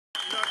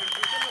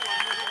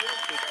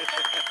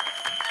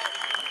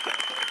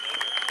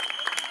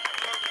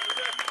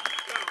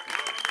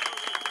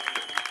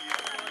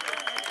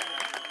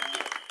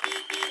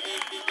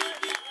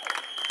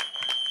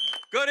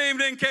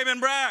evening, Cayman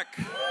Brac.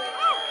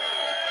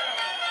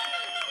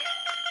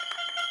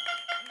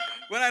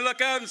 When I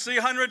look out and see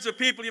hundreds of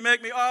people, you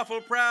make me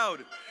awful proud.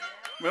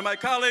 With my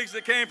colleagues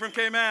that came from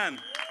Cayman.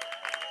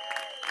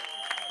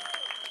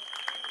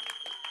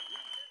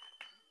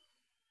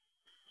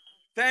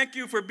 Thank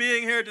you for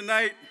being here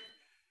tonight,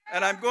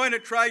 and I'm going to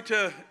try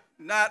to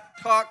not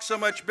talk so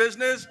much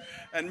business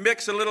and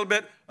mix a little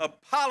bit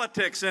of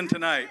politics in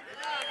tonight.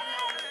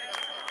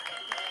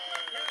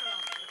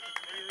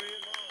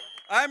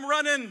 I'm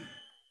running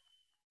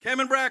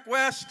Cayman Brac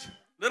West,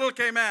 Little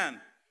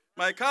Cayman.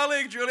 My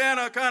colleague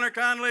Juliana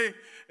O'Connor-Conley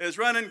is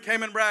running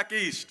Cayman Brac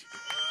East.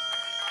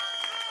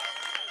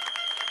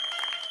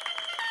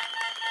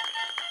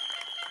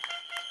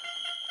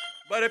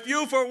 But if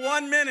you for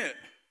 1 minute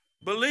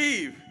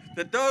believe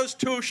that those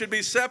two should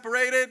be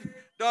separated,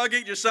 dog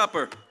eat your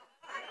supper.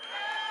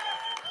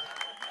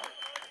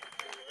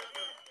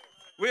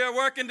 We are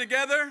working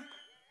together.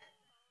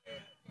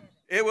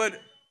 It would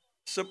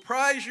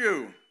surprise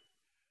you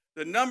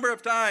the number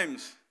of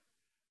times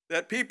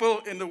that people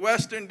in the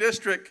Western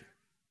District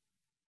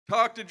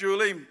talk to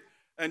Julie,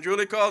 and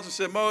Julie calls and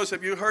says, Mose,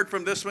 have you heard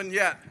from this one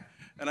yet?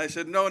 And I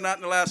said, no, not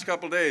in the last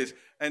couple days.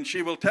 And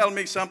she will tell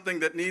me something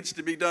that needs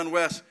to be done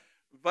west,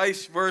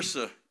 vice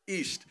versa,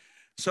 east.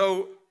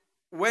 So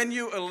when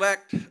you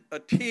elect a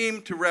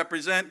team to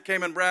represent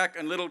Cayman Brac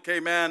and Little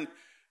Cayman,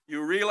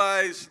 you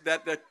realize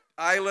that the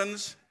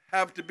islands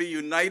have to be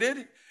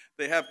united,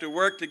 they have to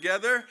work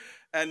together,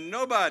 and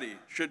nobody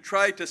should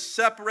try to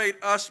separate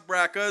us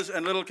Bracas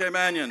and Little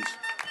Caymanians.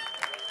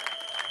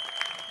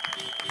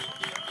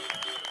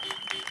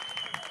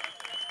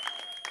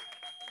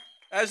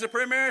 As the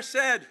Premier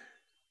said,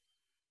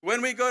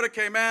 when we go to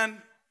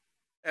Cayman,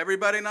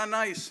 everybody not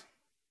nice.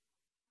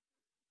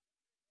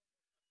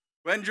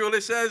 When Julie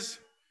says,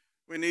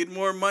 we need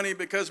more money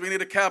because we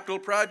need a capital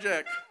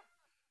project,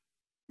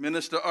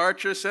 Minister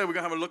Archer said, we're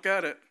going to have a look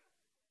at it.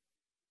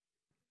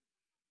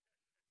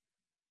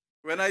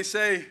 When I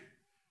say,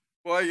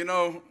 boy, you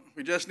know,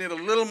 we just need a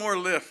little more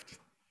lift,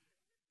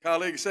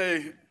 colleagues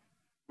say,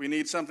 we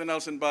need something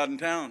else in Baden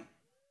Town.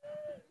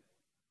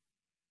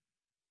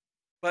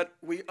 But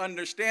we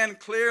understand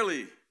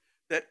clearly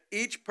that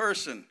each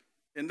person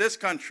in this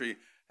country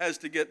has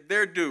to get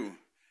their due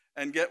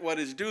and get what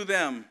is due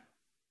them: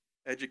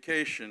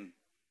 education,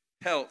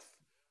 health,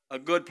 a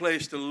good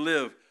place to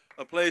live,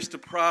 a place to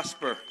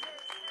prosper.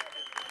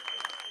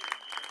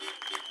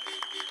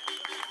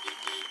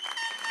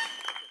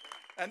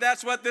 And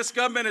that's what this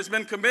government has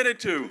been committed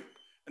to.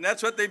 And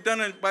that's what they've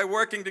done by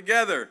working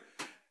together.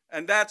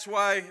 And that's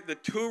why the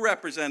two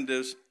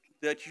representatives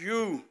that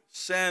you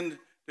send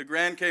to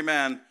Grand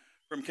Cayman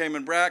from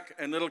Cayman Brac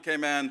and Little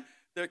Cayman,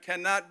 there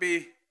cannot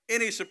be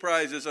any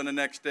surprises on the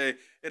next day.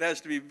 It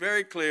has to be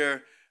very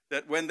clear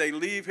that when they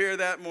leave here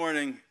that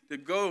morning to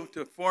go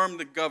to form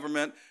the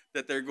government,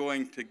 that they're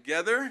going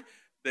together.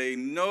 They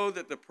know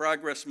that the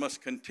progress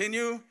must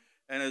continue.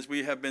 And as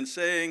we have been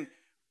saying,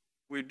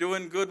 we're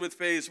doing good with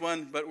phase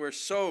 1, but we're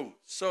so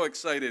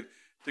excited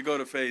to go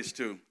to phase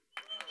 2.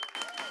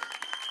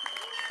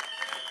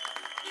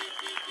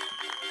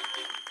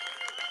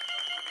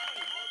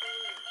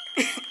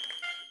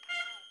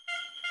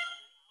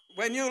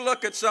 When you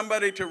look at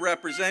somebody to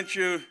represent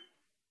you,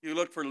 you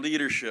look for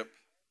leadership.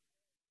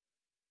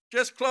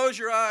 Just close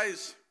your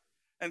eyes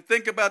and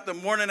think about the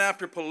morning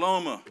after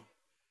Paloma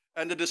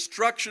and the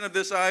destruction of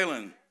this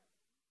island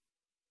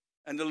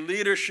and the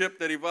leadership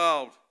that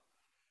evolved.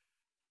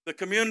 The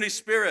community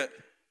spirit,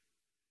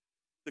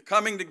 the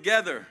coming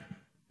together,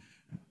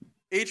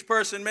 each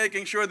person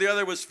making sure the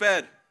other was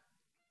fed.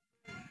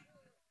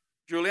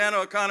 Juliana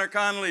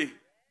O'Connor-Conley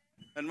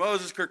and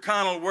Moses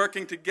Kirkconnell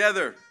working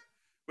together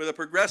with a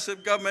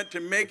progressive government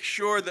to make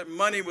sure that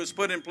money was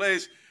put in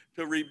place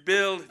to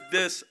rebuild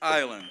this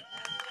island.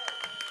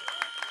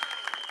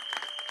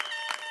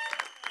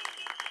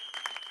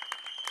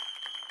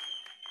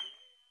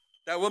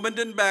 That woman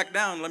didn't back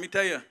down, let me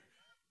tell you.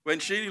 When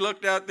she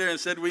looked out there and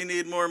said, we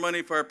need more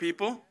money for our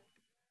people,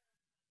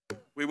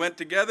 we went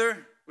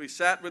together, we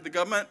sat with the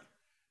government,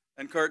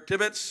 and Kurt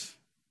Tibbetts,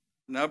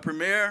 now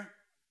Premier,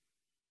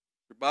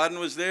 Baden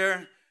was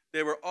there.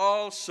 They were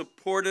all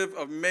supportive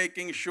of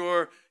making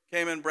sure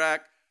Cayman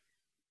Brac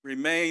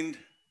remained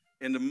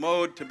in the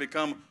mode to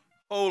become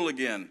whole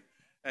again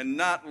and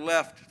not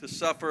left to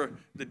suffer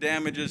the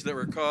damages that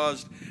were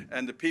caused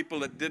and the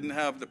people that didn't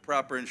have the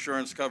proper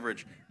insurance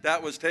coverage.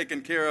 That was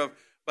taken care of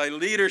by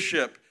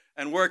leadership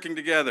and working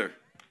together.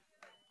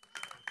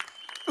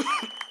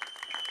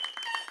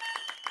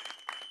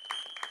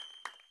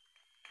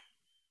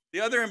 The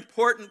other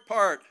important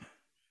part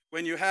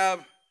when you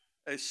have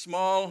a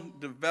small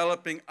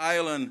developing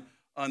island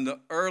on the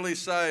early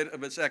side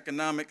of its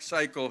economic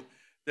cycle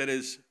that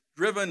is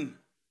driven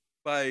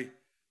by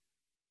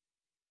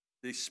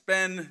the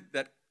spend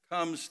that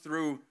comes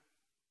through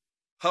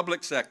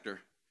public sector,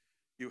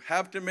 you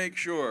have to make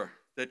sure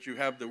that you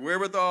have the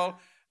wherewithal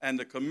and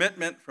the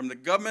commitment from the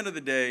government of the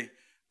day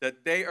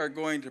that they are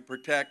going to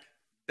protect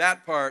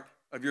that part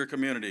of your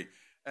community.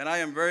 And I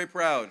am very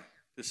proud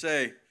to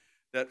say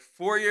that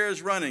 4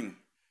 years running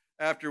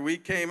after we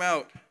came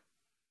out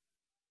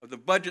of the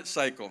budget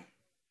cycle,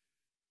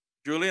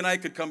 Julie and I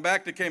could come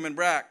back to Cayman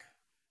Brac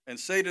and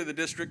say to the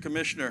district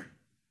commissioner,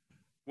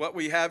 what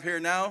we have here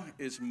now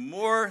is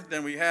more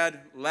than we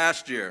had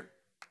last year.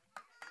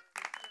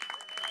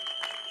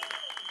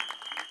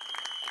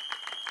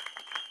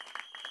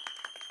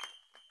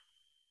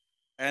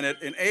 And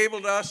it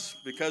enabled us,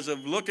 because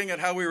of looking at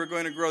how we were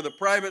going to grow the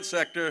private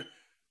sector,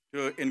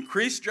 to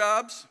increase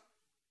jobs,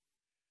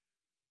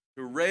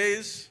 to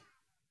raise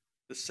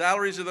the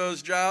salaries of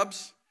those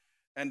jobs,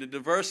 and to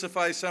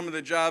diversify some of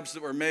the jobs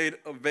that were made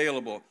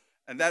available.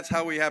 And that's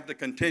how we have to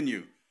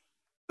continue.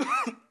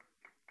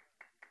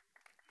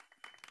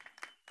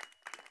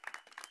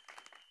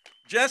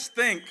 Just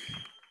think,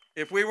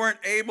 if we weren't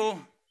able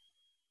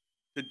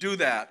to do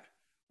that,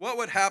 what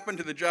would happen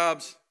to the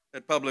jobs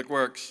at Public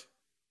Works?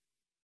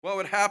 What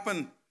would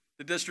happen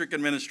to district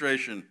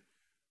administration?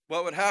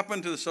 What would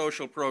happen to the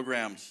social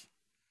programs?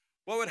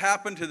 What would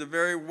happen to the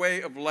very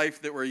way of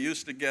life that we're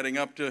used to getting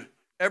up to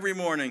every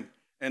morning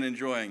and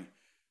enjoying?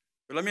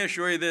 But let me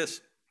assure you this,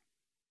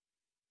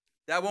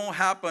 that won't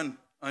happen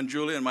on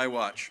Julie and my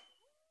watch.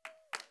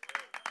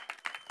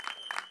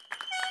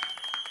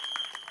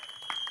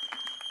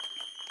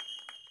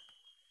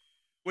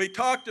 We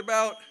talked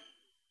about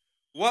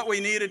what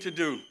we needed to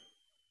do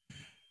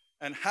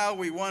and how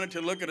we wanted to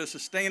look at a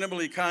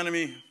sustainable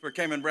economy for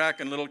Cayman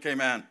Brac and Little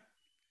Cayman.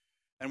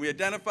 And we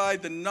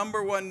identified the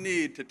 #1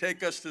 need to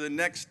take us to the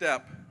next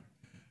step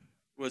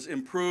was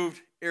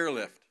improved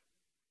airlift.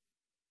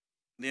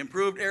 The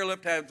improved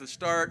airlift had to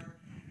start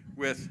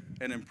with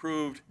an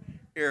improved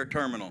air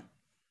terminal.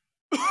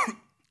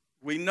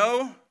 We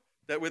know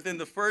that within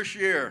the first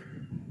year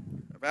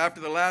of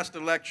after the last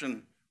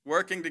election,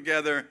 working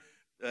together,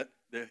 that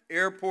the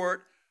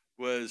airport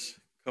was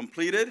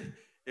completed.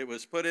 It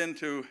was put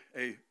into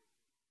a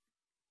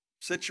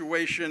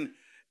situation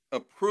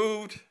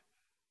approved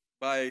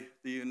by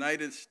the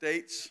United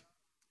States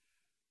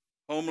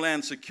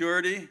Homeland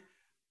Security,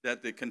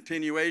 that the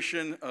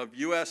continuation of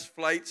U.S.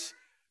 flights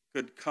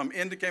could come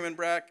into Cayman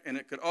Brac, and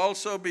it could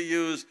also be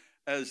used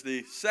as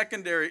the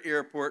secondary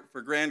airport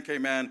for Grand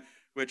Cayman,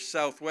 which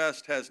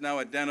Southwest has now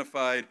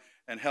identified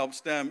and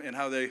helps them in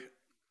how they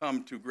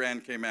come to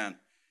Grand Cayman.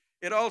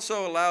 It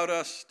also allowed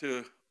us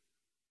to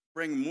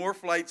bring more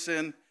flights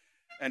in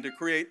and to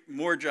create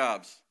more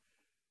jobs.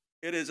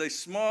 It is a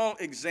small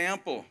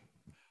example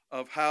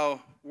of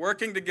how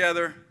working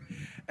together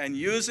and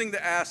using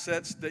the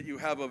assets that you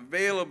have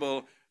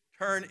available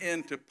turn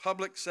into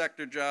public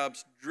sector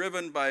jobs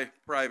driven by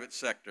private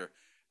sector.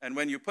 And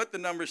when you put the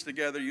numbers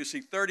together, you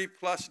see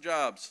 30+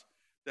 jobs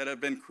that have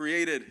been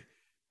created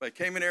by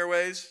Cayman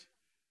Airways,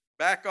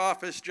 back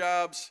office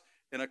jobs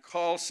in a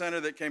call center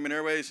that Cayman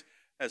Airways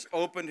has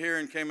opened here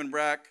in Cayman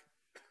Brac.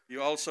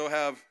 You also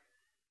have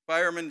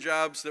fireman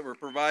jobs that were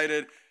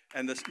provided,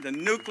 and the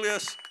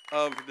nucleus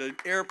of the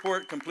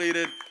airport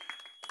completed,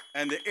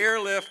 and the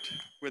airlift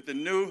with the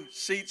new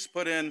seats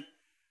put in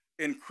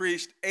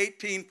increased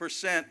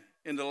 18%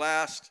 in the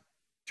last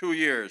 2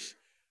 years.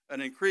 An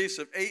increase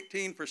of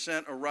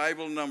 18%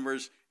 arrival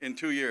numbers in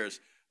 2 years.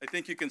 I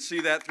think you can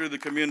see that through the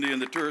community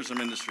and the tourism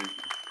industry.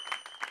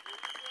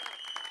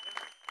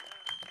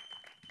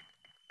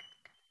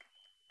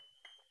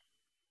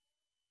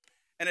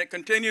 And it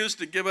continues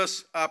to give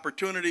us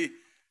opportunity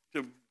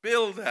to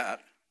build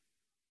that,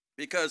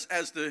 because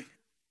as the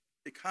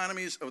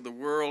economies of the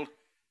world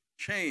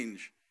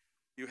change,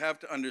 you have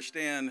to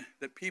understand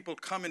that people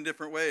come in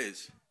different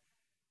ways.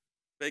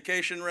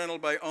 Vacation rental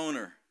by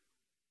owner,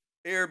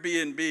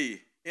 Airbnb,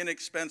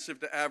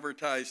 inexpensive to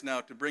advertise now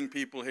to bring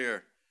people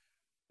here.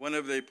 One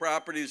of the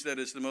properties that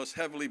is the most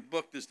heavily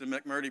booked is the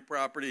McMurdy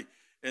property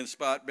in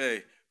Spot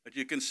Bay. But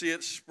you can see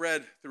it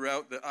spread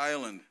throughout the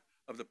island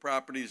of the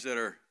properties that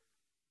are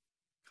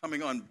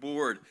coming on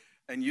board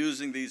and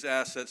using these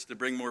assets to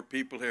bring more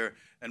people here,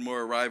 and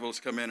more arrivals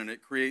come in, and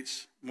it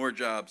creates more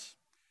jobs.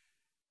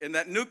 In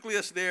that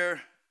nucleus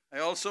there, I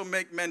also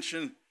make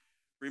mention,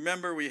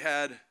 remember we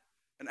had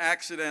an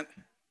accident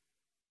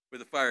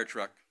with a fire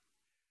truck.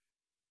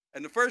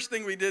 And the first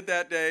thing we did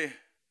that day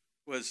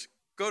was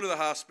go to the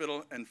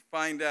hospital and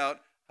find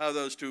out how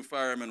those 2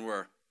 firemen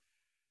were.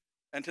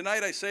 And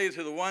tonight I say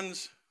to the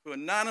ones who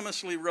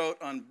anonymously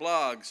wrote on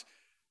blogs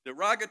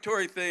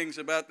derogatory things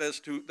about those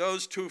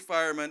two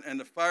firemen and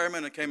the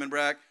firemen at Cayman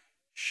Brac,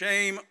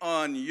 shame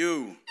on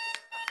you.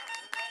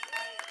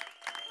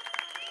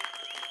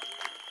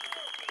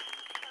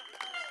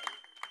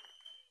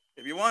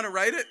 If you want to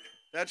write it,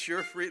 that's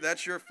your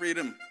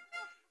freedom,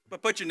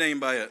 but put your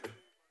name by it.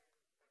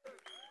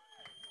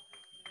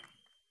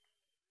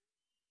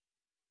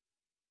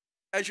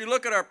 As you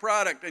look at our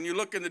product and you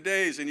look in the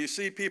days and you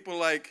see people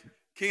like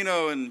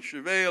Keno and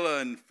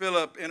Shavela and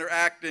Philip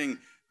interacting,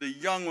 the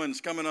young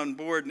ones coming on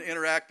board and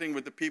interacting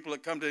with the people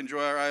that come to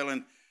enjoy our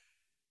island,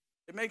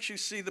 it makes you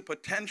see the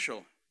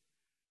potential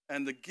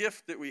and the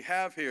gift that we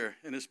have here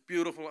in this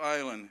beautiful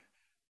island.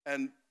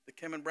 And the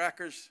Cayman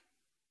Brackers,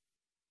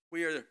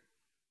 we are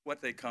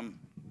what they come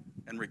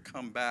and we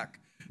come back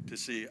to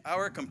see.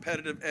 Our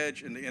competitive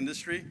edge in the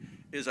industry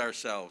is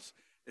ourselves,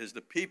 is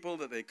the people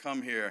that they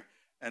come here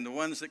and the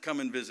ones that come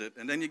and visit.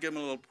 And then you give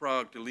them a little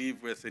prog to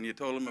leave with, and you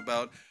told them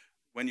about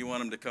when you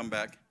want them to come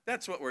back.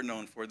 That's what we're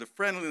known for, the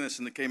friendliness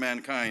in the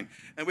Cayman kind,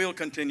 and we'll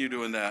continue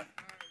doing that.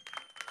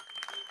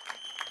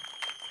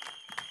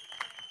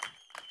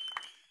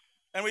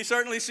 And we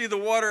certainly see the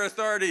Water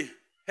Authority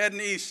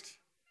heading east.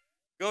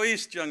 Go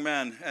east, young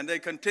man. And they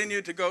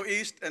continue to go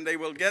east, and they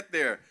will get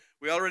there.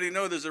 We already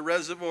know there's a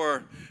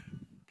reservoir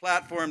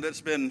platform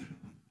that's been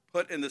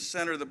put in the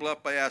center of the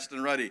bluff by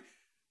Aston Ruddy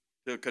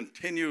to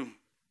continue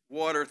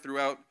water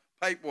throughout,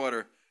 pipe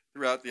water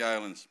throughout the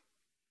islands.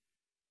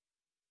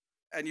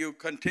 And you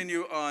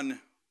continue on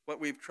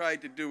what we've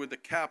tried to do with the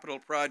capital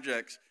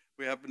projects.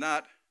 We have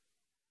not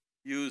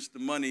used the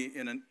money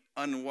in an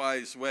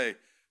unwise way.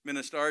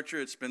 Minister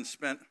Archer, it's been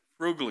spent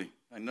frugally.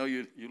 I know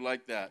you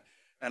like that.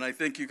 And I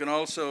think you can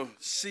also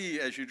see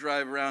as you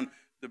drive around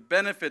the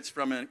benefits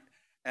from it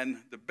and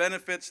the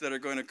benefits that are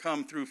going to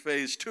come through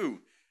phase 2.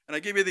 And I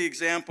give you the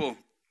example.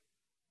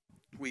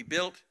 We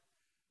built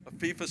a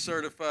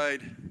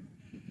FIFA-certified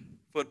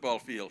football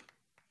field.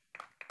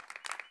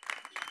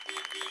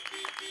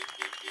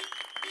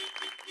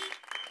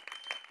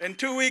 In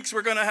 2 weeks,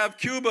 we're going to have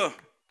Cuba,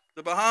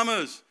 the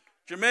Bahamas,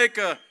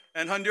 Jamaica,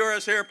 and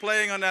Honduras here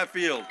playing on that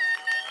field.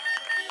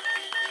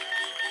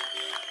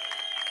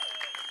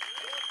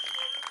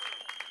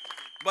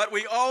 But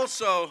we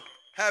also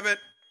have it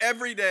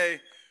every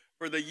day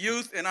for the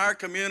youth in our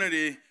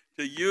community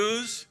to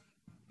use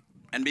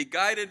and be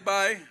guided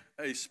by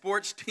a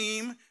sports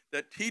team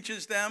that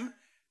teaches them.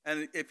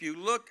 And if you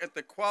look at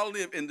the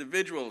quality of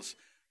individuals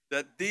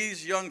that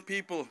these young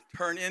people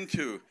turn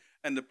into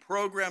and the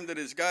program that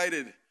is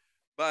guided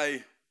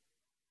by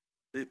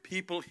the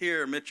people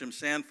here, Mitchum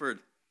Sanford,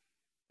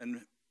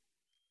 and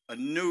a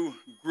new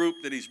group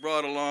that he's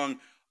brought along,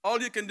 all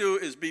you can do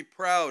is be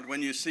proud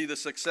when you see the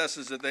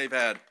successes that they've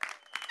had.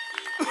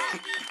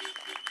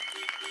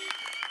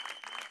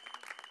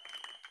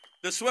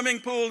 The swimming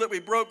pool that we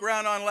broke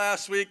ground on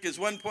last week is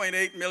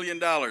 $1.8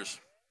 million.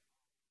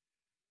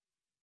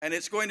 And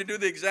it's going to do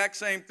the exact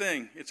same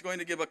thing. It's going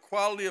to give a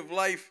quality of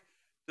life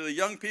to the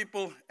young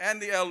people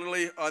and the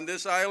elderly on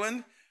this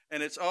island.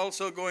 And it's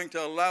also going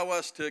to allow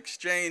us to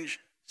exchange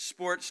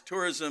sports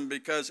tourism,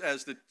 because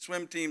as the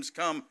swim teams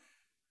come,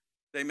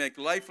 they make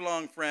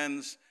lifelong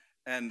friends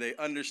and they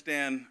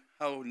understand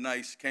how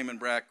nice Cayman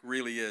Brac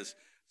really is.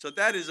 So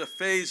that is a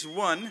phase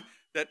 1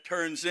 that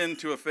turns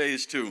into a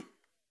phase 2.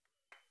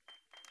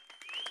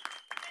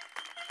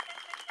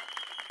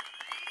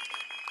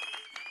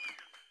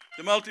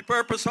 The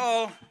multipurpose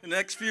hall, in the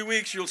next few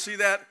weeks, you'll see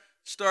that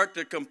start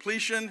to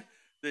completion.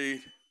 The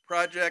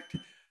project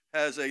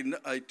has a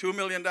 $2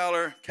 million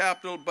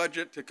capital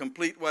budget to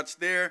complete what's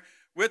there,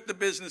 with the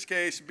business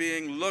case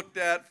being looked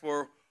at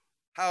for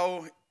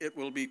how it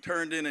will be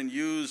turned in and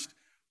used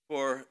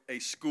for a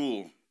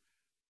school,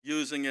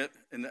 using it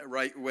in the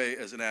right way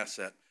as an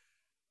asset.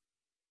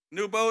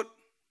 New boat,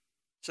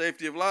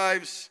 safety of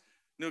lives,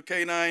 new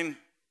K9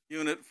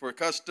 unit for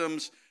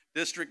customs,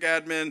 district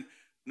admin,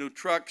 new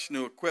trucks,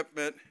 new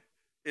equipment,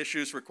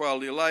 issues for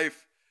quality of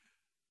life.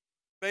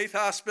 Faith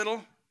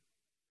Hospital,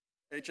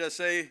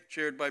 HSA,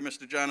 chaired by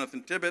Mr.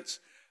 Jonathan Tibbetts,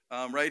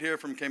 right here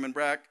from Cayman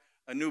Brac.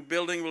 A new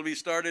building will be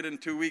started in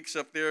 2 weeks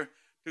up there,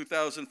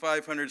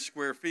 2,500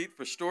 square feet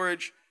for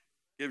storage.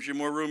 Gives you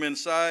more room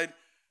inside.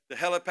 The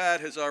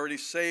helipad has already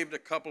saved a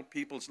couple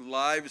people's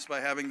lives by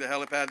having the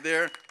helipad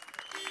there.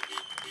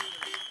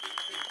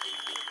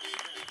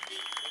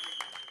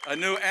 A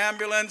new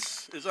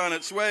ambulance is on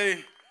its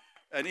way.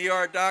 An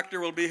ER doctor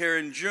will be here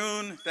in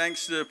June,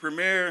 thanks to the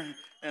Premier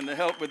and the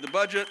help with the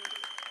budget.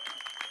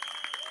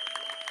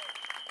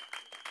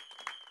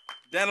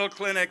 Dental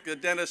clinic, the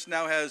dentist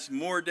now has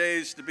more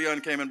days to be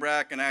on Cayman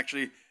Brac and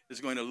actually is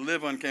going to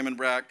live on Cayman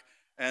Brac.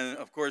 And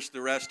of course,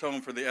 the rest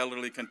home for the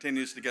elderly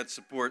continues to get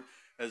support,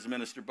 as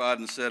Minister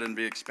Bodden said, and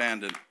be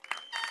expanded.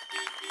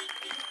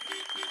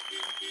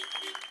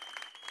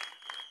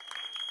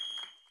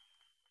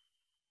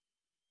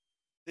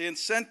 The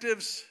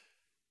incentives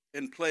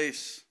in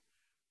place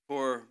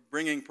for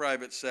bringing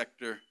private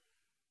sector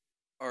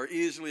are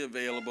easily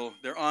available.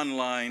 They're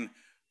online,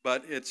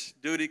 but it's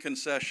duty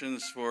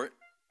concessions for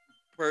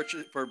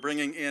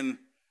bringing in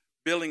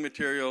building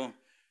material.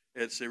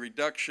 It's a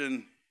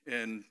reduction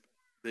in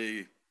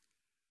the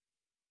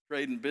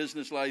trade and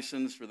business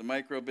license for the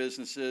micro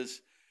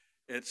businesses.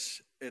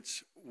 It's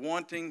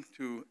wanting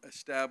to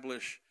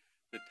establish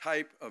the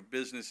type of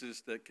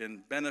businesses that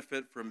can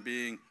benefit from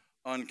being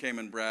on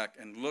Cayman Brac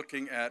and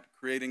looking at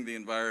creating the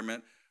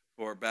environment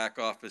for back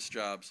office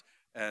jobs.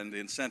 And the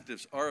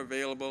incentives are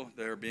available,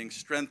 they're being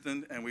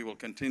strengthened, and we will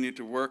continue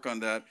to work on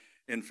that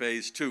in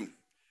phase 2.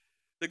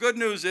 The good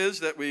news is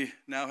that we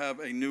now have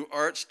a new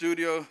art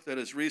studio that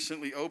has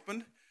recently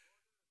opened.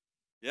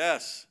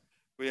 Yes,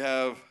 we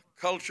have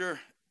culture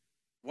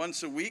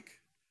once a week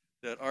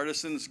that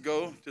artisans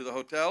go to the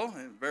hotel,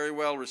 and very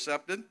well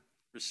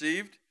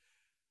received.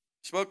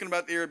 Spoken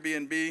about the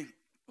Airbnb,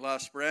 La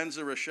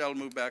Esperanza, Rochelle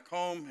moved back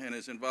home and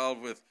is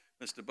involved with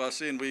Mr.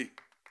 Bussey, and we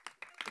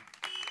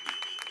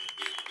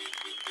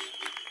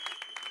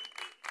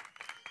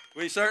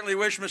certainly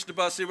wish Mr.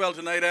 Bussey well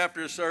tonight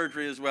after his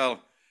surgery as well.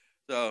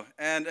 So,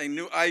 and a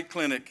new eye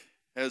clinic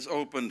has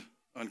opened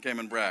on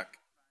Cayman Brac.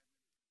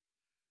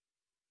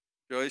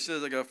 Joey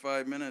says I got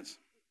 5 minutes.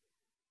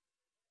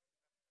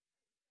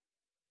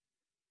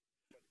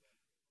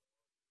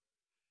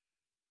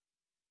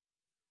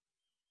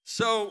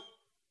 So,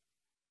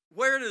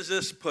 where does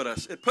this put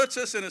us? It puts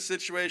us in a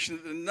situation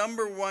that the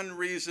number one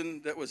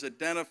reason that was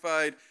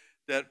identified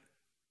that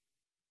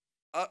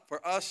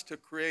for us to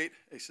create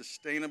a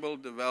sustainable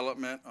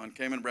development on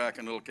Cayman Brac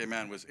and Little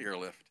Cayman was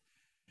airlift.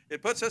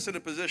 It puts us in a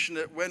position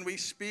that when we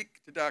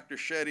speak to Dr.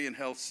 Shetty in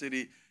Health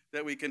City,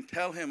 that we can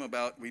tell him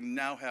about we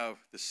now have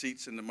the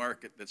seats in the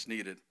market that's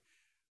needed.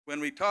 When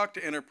we talk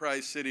to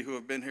Enterprise City, who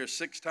have been here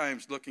 6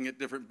 times looking at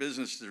different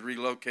businesses to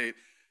relocate,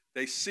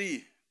 they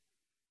see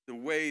the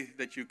way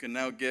that you can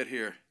now get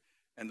here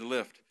and the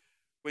lift.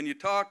 When you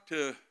talk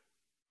to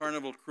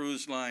Carnival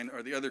Cruise Line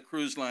or the other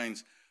cruise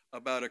lines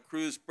about a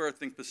cruise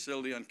berthing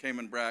facility on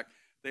Cayman Brac,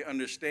 they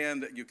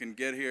understand that you can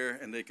get here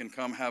and they can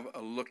come have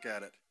a look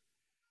at it.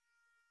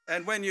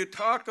 And when you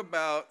talk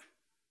about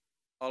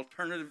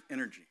alternative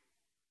energy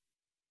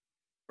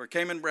for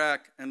Cayman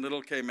Brac and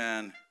Little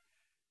Cayman,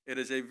 it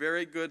is a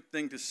very good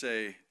thing to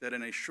say that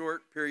in a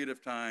short period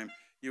of time,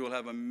 you will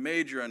have a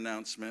major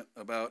announcement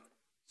about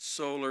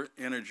solar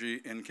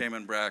energy in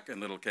Cayman Brac and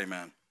Little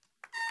Cayman.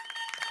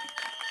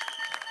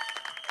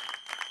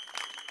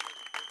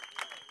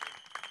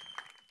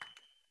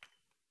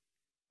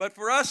 But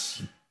for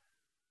us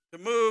to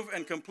move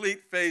and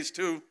complete phase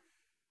 2,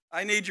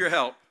 I need your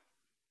help.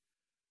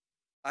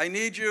 I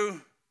need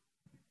you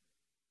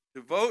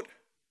to vote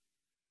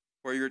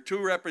for your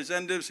 2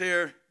 representatives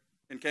here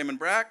in Cayman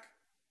Brac.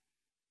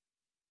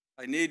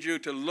 I need you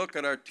to look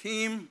at our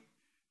team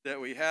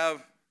that we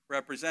have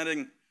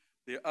representing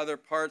the other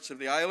parts of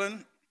the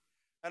island,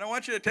 and I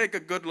want you to take a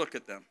good look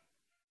at them.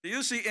 Do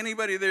you see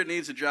anybody there that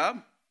needs a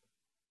job?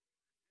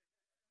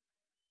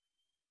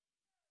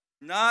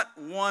 Not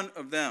one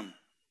of them.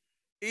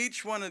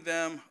 Each one of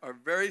them are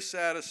very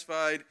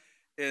satisfied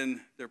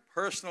in their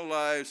personal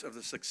lives of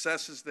the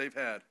successes they've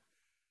had.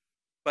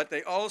 But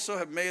they also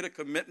have made a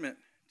commitment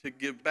to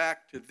give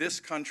back to this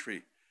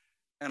country,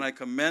 and I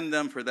commend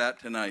them for that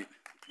tonight.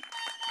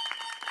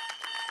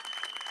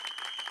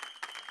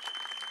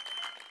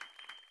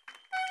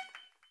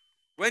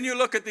 When you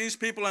look at these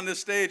people on this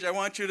stage, I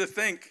want you to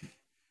think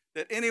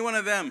that any one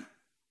of them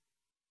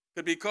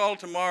could be called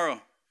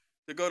tomorrow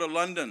to go to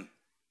London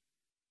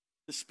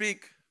to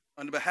speak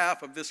on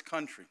behalf of this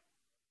country.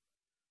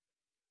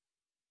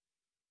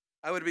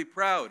 I would be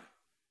proud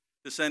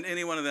to send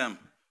any one of them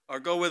or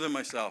go with them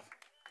myself.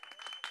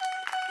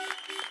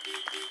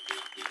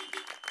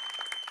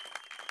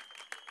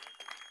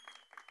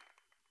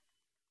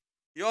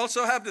 You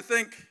also have to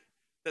think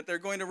that they're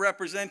going to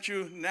represent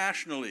you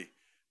nationally.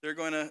 They're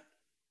going to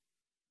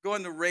go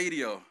on the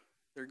radio.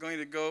 They're going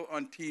to go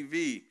on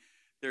TV.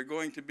 They're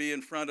going to be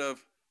in front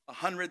of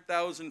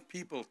 100,000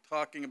 people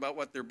talking about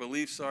what their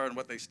beliefs are and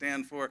what they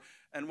stand for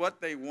and what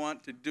they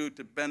want to do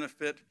to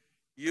benefit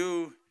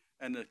you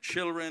and the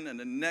children and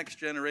the next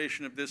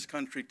generation of this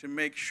country, to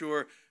make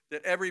sure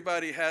that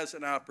everybody has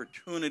an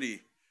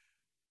opportunity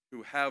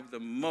to have the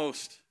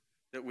most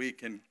that we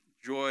can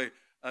enjoy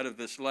out of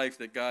this life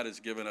that God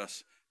has given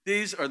us.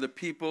 These are the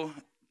people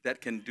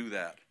that can do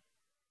that.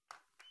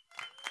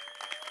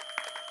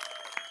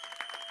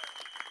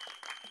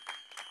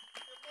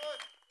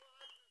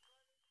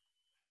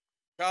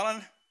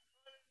 Colin?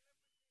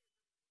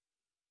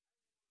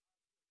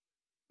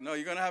 No,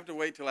 you're going to have to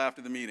wait till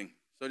after the meeting.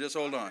 So just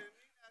hold on.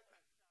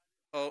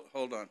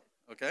 Hold on,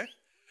 okay?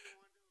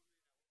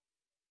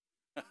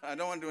 I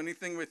don't want to do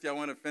anything with you. I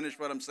want to finish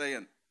what I'm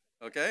saying.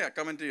 Okay? I'm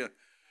coming to you.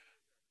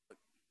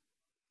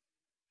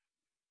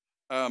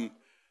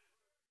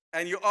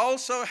 And you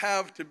also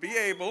have to be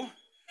able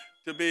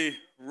to be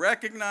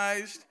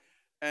recognized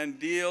and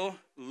deal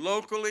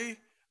locally,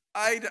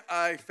 eye to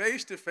eye,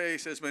 face to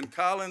face, as when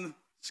Colin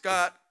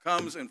Scott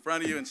comes in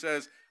front of you and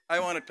says,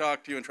 I want to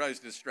talk to you, and tries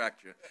to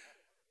distract you.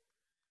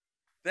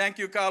 Thank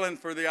you, Colin,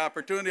 for the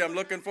opportunity. I'm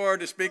looking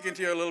forward to speaking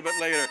to you a little bit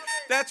later.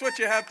 That's what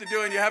you have to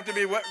do, and you have to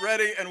be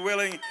ready and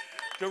willing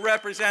to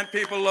represent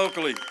people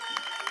locally.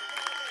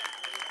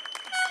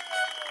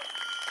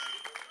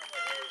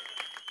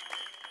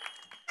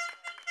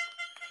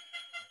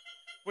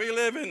 We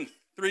live in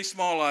 3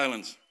 small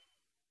islands.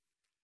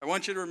 I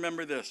want you to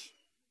remember this.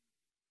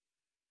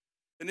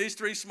 In these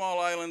 3 small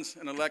islands,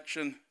 an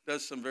election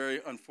does some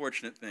very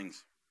unfortunate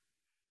things.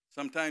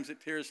 Sometimes it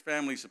tears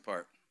families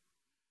apart.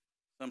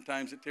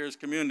 Sometimes it tears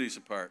communities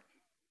apart.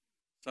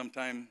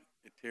 Sometimes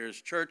it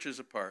tears churches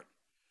apart.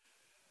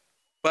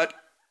 But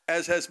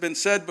as has been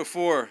said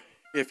before,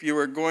 if you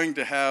were going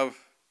to have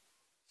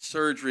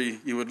surgery,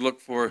 you would look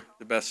for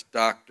the best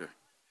doctor.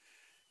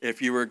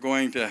 If you were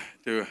going to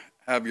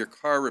have your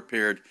car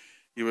repaired,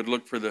 you would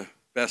look for the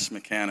best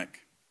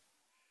mechanic.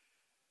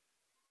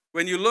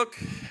 When you look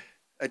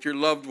at your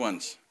loved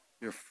ones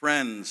your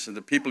friends, and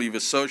the people you've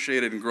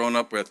associated and grown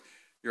up with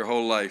your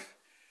whole life.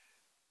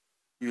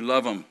 You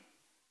love them,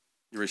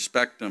 you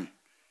respect them,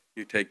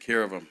 you take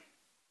care of them.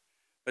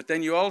 But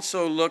then you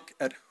also look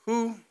at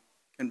who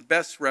can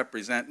best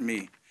represent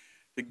me,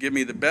 to give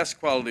me the best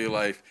quality of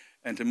life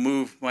and to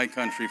move my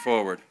country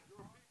forward.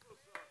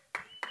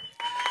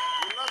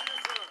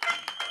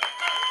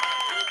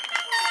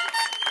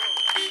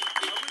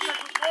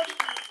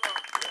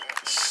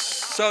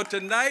 So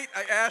tonight,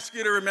 I ask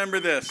you to remember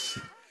this.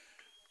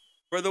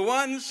 For the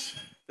ones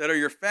that are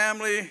your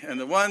family and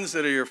the ones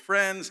that are your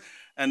friends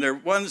and the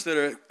ones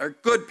that are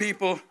good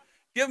people,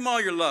 give them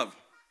all your love.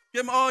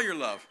 Give them all your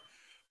love.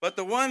 But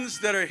the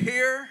ones that are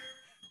here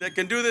that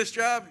can do this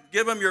job,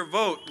 give them your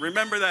vote.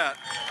 Remember that.